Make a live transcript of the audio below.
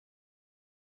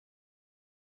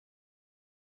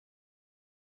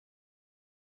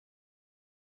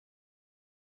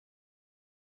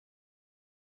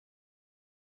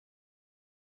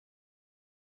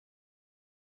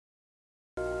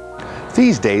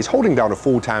These days, holding down a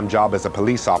full-time job as a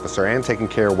police officer and taking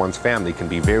care of one's family can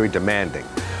be very demanding.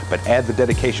 But add the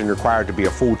dedication required to be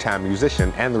a full-time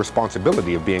musician and the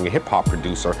responsibility of being a hip-hop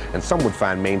producer, and some would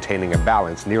find maintaining a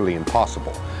balance nearly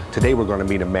impossible. Today we're going to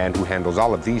meet a man who handles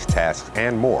all of these tasks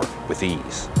and more with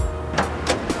ease.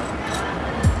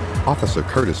 Officer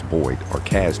Curtis Boyd, or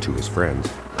Kaz to his friends,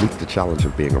 meets the challenge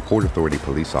of being a Port Authority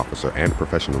police officer and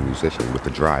professional musician with a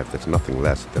drive that's nothing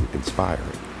less than inspiring.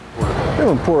 I've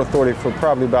been with Port Authority for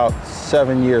probably about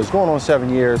 7 years, going on 7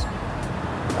 years.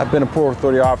 I've been a Port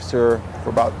Authority officer for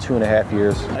about 2.5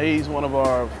 years. He's one of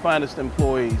our finest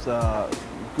employees,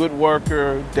 good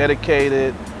worker,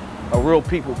 dedicated, a real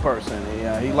people person.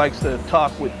 He likes to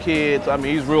talk with kids. I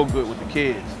mean, he's real good with the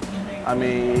kids. I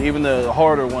mean, even the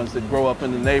harder ones that grow up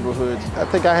in the neighborhoods. I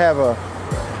think I have a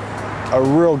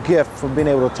real gift for being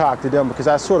able to talk to them because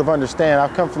I sort of understand.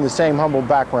 I've come from the same humble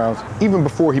backgrounds. Even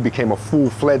before he became a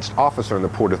full-fledged officer in the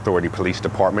Port Authority Police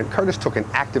Department, Curtis took an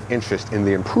active interest in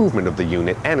the improvement of the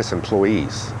unit and its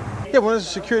employees. Yeah, when I was a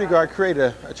security guard, I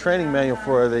created a training manual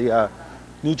for the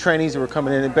new trainees that were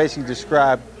coming in. It basically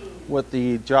described what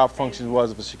the job function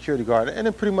was of a security guard, and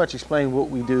it pretty much explained what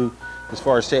we do as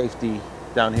far as safety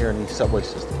down here in the subway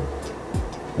system.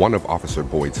 One of Officer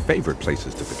Boyd's favorite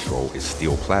places to patrol is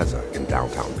Steel Plaza in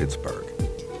downtown Pittsburgh.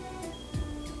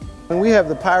 And we have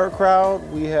the pirate crowd,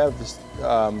 we have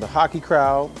the hockey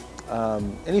crowd,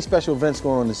 any special events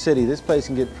going on in the city. This place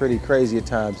can get pretty crazy at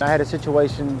times. I had a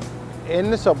situation in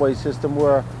the subway system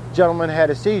where a gentleman had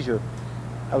a seizure.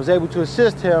 I was able to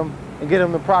assist him and get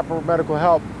him the proper medical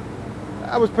help.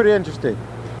 That was pretty interesting.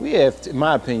 We have, in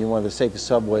my opinion, one of the safest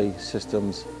subway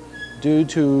systems due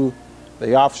to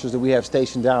the officers that we have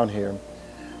stationed down here.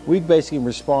 We basically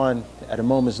respond at a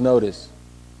moment's notice.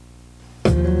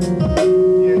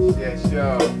 Yes,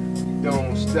 yo.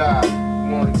 Don't stop.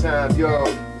 One time, yo.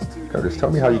 Curtis, tell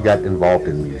me how you got involved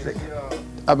in music.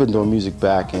 I've been doing music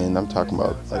back in, I'm talking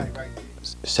about like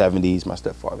 70s. My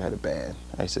stepfather had a band.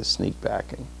 I used to sneak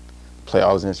back and play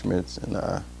all his instruments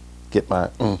and get my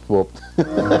whooped.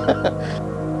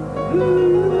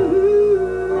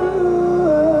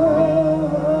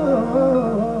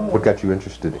 What got you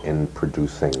interested in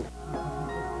producing?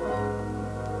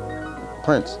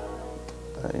 Prince.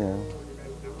 You know,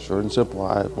 short and simple.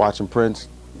 I watching Prince.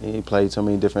 He played so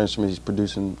many different instruments. He's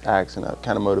producing acts, and that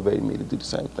kind of motivated me to do the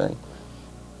same thing.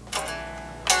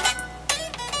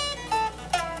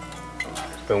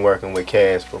 Been working with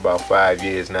Kaz for about 5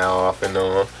 years now, off and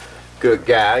on. Good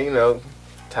guy, you know,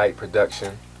 tight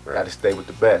production. Got to stay with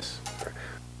the best.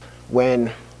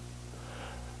 When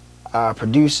a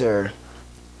producer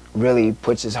really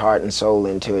puts his heart and soul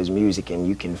into his music and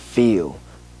you can feel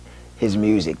his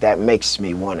music, that makes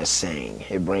me want to sing.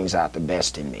 It brings out the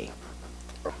best in me.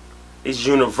 It's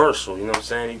universal, you know what I'm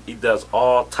saying? He does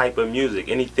all type of music,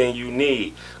 anything you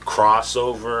need.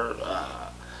 Crossover,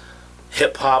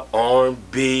 hip-hop,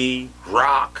 R&B,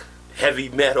 rock, heavy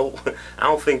metal. I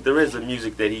don't think there is a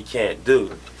music that he can't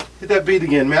do. Hit that beat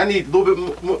again, man. I need a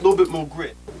little bit more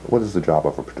grit. What is the job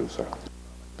of a producer?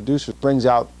 Producer brings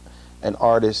out an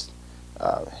artist,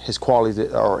 his qualities,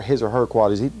 or his or her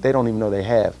qualities, they don't even know they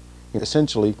have.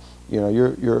 Essentially, you know,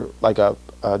 you're like a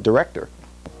director.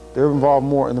 They're involved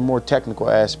more in the more technical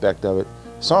aspect of it.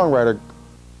 Songwriter,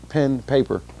 pen,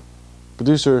 paper.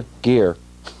 Producer, gear.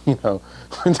 You know,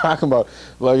 we're talking about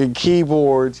like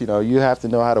keyboards. You know, you have to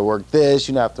know how to work this,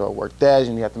 you have to work that,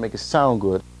 and you have to make it sound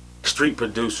good. Street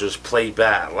producers play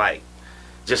by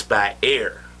just by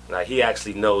ear. Like, he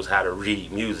actually knows how to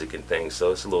read music and things,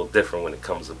 so it's a little different when it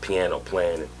comes to piano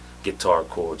playing and guitar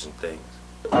chords and things.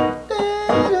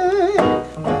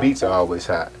 The beats are always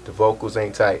hot. The vocals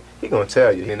ain't tight. He gonna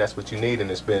tell you, and that's what you need in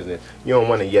this business. You don't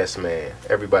want a yes man.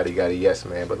 Everybody got a yes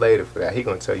man, but later for that, he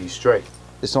gonna tell you straight.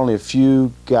 It's only a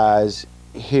few guys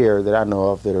here that I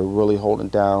know of that are really holding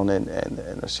down and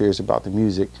are serious about the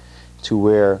music to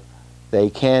where they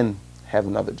can have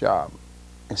another job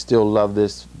and still love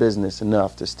this business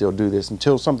enough to still do this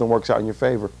until something works out in your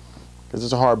favor, because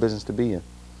it's a hard business to be in.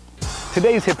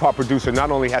 Today's hip-hop producer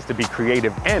not only has to be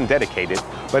creative and dedicated,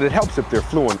 but it helps if they're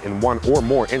fluent in one or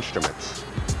more instruments.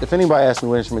 If anybody asks me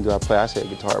what instrument do I play, I say a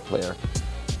guitar player.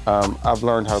 I've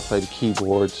learned how to play the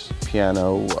keyboards,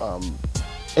 piano,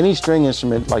 any string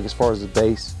instrument, like as far as the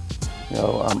bass, you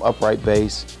know, upright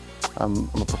bass. I'm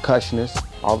a percussionist.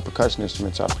 All the percussion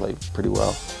instruments I play pretty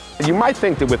well. You might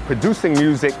think that with producing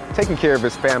music, taking care of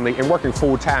his family, and working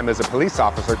full-time as a police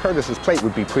officer, Curtis's plate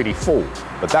would be pretty full.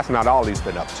 But that's not all he's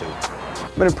been up to.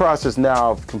 I'm in the process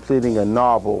now of completing a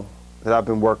novel that I've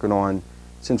been working on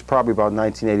since probably about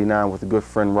 1989 with a good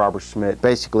friend, Robert Schmidt.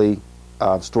 Basically,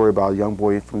 a story about a young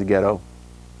boy from the ghetto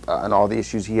and all the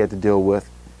issues he had to deal with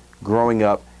growing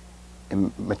up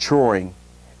and maturing,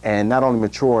 and not only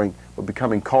maturing, but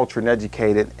becoming cultured and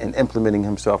educated and implementing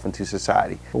himself into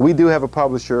society. We do have a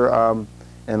publisher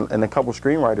and a couple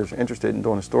screenwriters interested in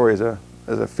doing a story as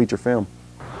a feature film.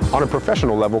 On a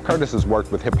professional level, Curtis has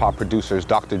worked with hip-hop producers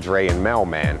Dr. Dre and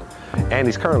Mailman, and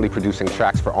he's currently producing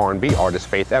tracks for R&B artist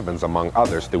Faith Evans, among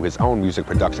others, through his own music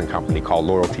production company called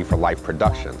Loyalty for Life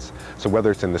Productions. So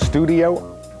whether it's in the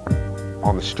studio,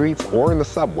 on the streets, or in the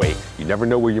subway, you never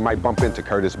know where you might bump into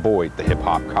Curtis Boyd, the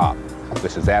hip-hop cop.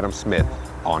 This is Adam Smith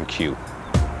on Cue.